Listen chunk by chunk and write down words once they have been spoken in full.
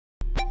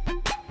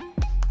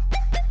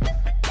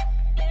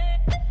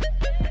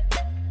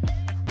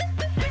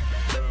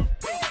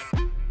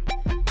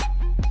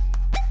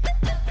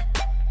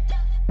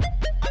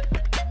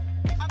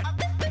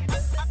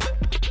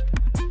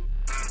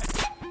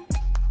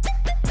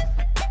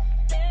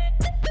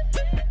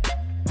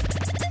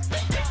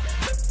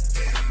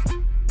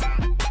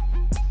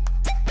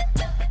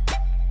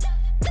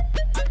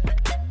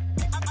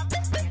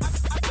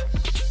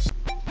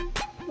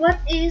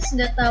is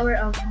the Tower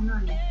of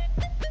Hanoi?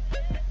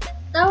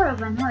 Tower of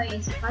Hanoi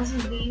is a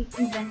puzzle game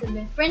invented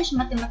by French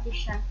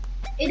mathematician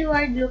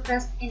Edouard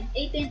Lucas in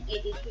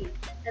 1883.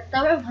 The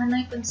Tower of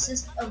Hanoi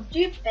consists of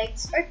three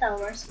pegs or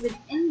towers with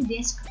end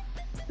discs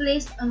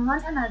placed on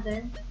one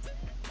another,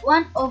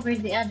 one over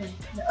the other.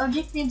 The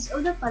objectives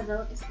of the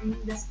puzzle is to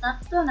move the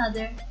stack to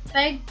another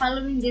peg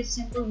following these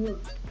simple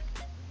rules.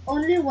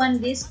 Only one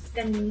disc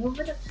can be moved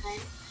at a time.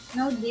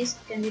 No disc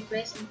can be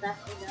placed on top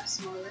of the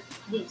smaller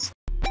disc.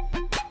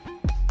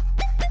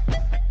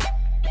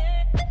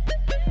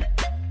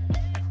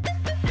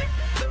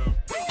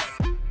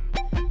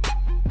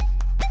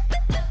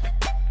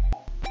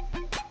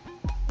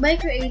 By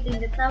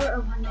creating the Tower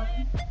of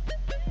Hanoi,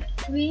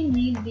 we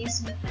need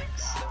these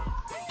methods.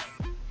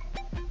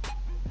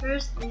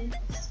 First is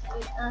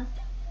let us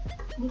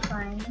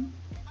define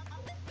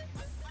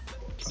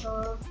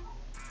solve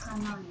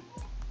Hanoi.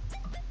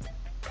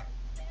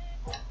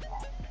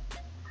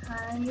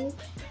 Height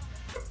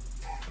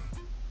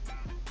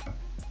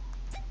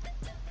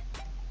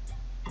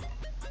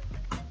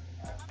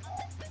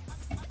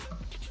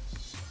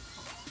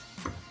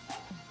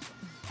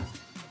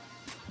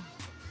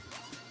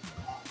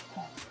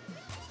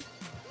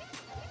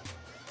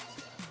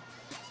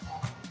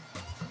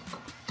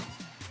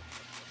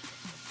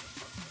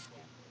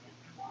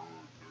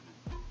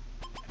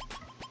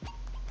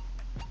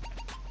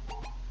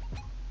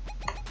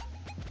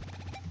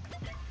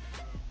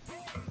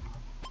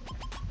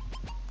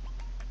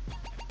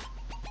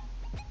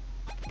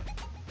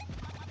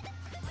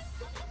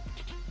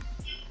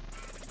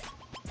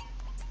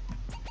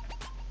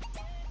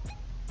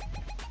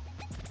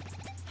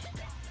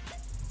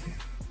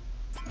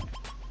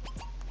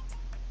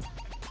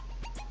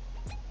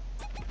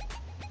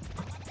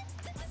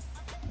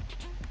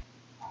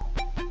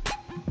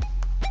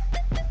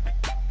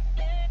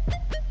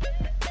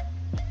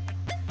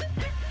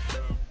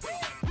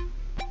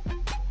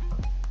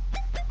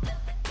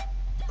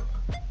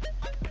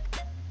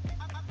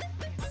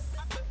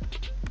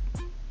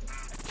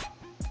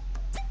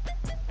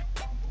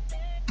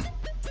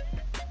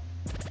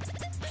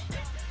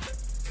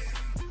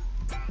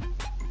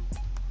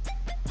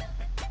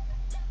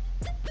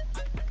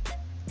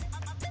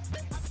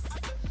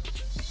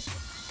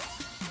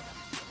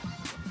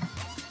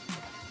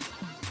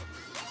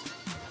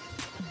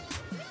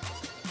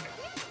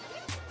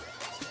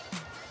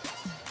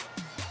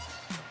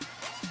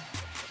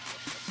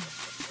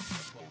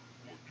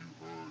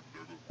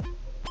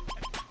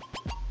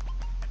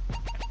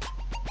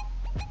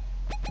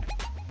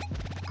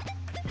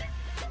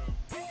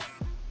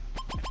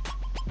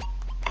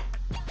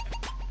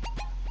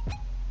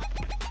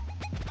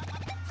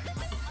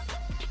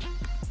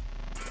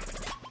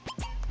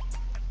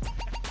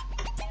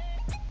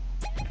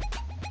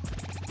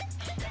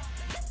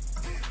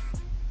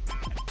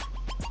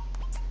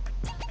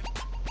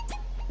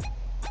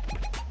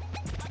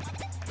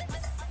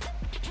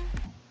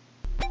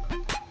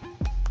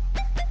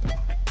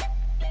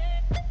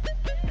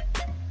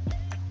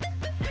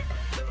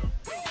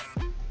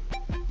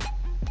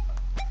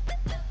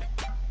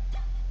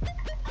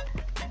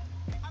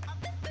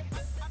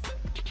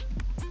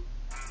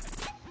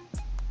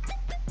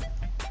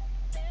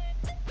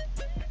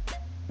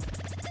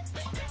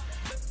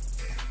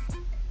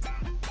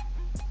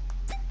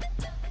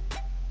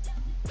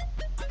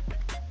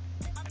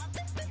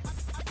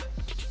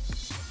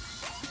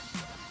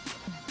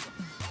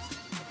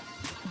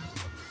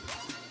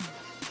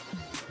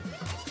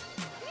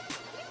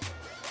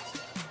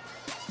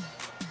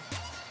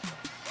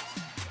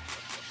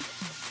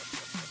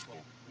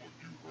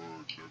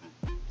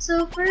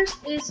So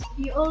first is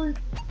you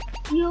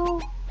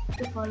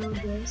to follow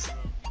this.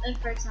 Like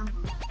for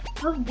example,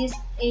 move this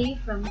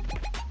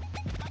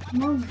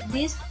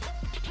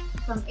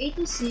from A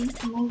to C,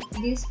 move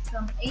this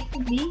from A to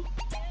B,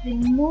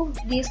 then move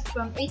this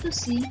from A to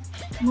C,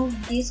 move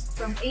this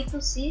from A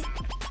to C,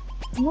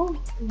 move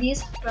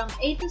this from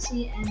A to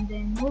C, and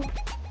then move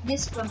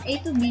this from A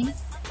to B.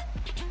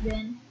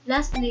 Then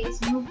lastly is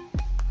move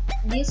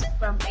this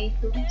from A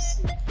to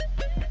C.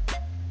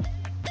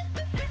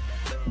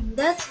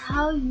 That's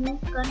how you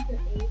can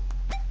create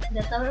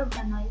the Tower of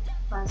Hanoi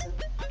puzzle.